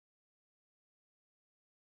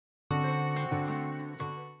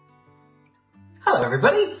Hello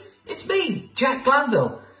everybody, it's me, Jack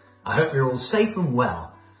Glanville. I hope you're all safe and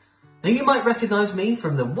well. Now you might recognise me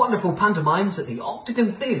from the wonderful pantomimes at the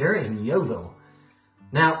Octagon Theatre in Yeovil.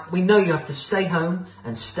 Now, we know you have to stay home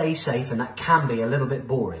and stay safe, and that can be a little bit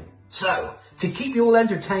boring. So, to keep you all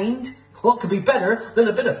entertained, what could be better than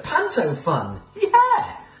a bit of panto fun?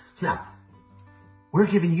 Yeah! Now, we're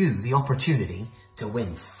giving you the opportunity to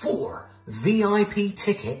win 4 VIP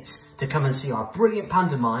tickets to come and see our brilliant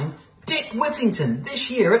pantomime, Dick Whittington, this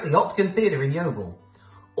year at the Octagon Theatre in Yeovil.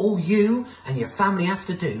 All you and your family have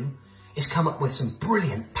to do is come up with some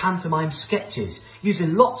brilliant pantomime sketches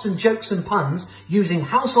using lots of jokes and puns using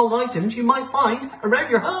household items you might find around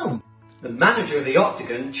your home. The manager of the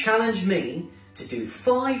Octagon challenged me to do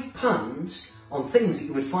 5 puns on things that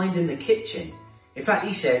you would find in the kitchen. In fact,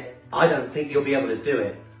 he said, "I don't think you'll be able to do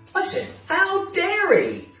it." I said, "How dare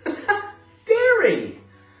he?" Dare he?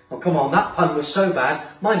 Oh, come on, that pun was so bad,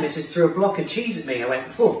 my missus threw a block of cheese at me. I went,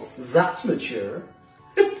 "Oh, that's mature."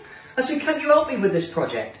 I said, "Can you help me with this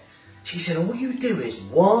project?" She said, "All you do is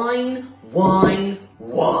whine, whine,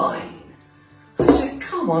 whine." I said,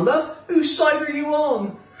 "Come on, love, whose side are you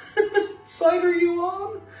on?" "Side are you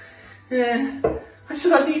on?" Yeah. I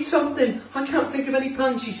said, "I need something. I can't think of any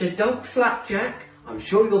puns." She said, "Don't flap, Jack. I'm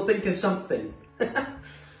sure you'll think of something."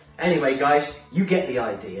 Anyway, guys, you get the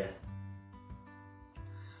idea.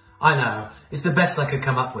 I know, it's the best I could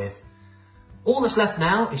come up with. All that's left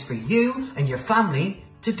now is for you and your family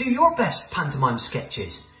to do your best pantomime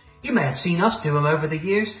sketches. You may have seen us do them over the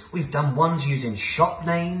years. We've done ones using shop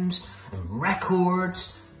names and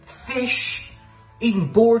records, fish,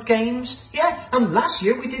 even board games. Yeah, and last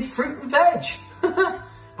year we did fruit and veg.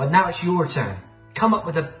 But now it's your turn. Come up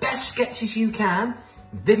with the best sketches you can,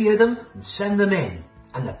 video them and send them in.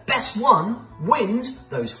 And the best one wins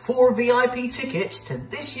those 4 VIP tickets to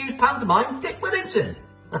this year's pantomime, Dick Whittington.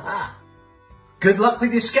 Good luck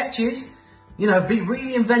with your sketches. You know, be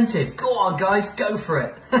really inventive. Go on, guys, go for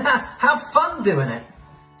it. Have fun doing it.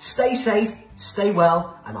 Stay safe, stay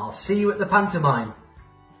well, and I'll see you at the pantomime.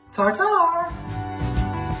 Tar-tar!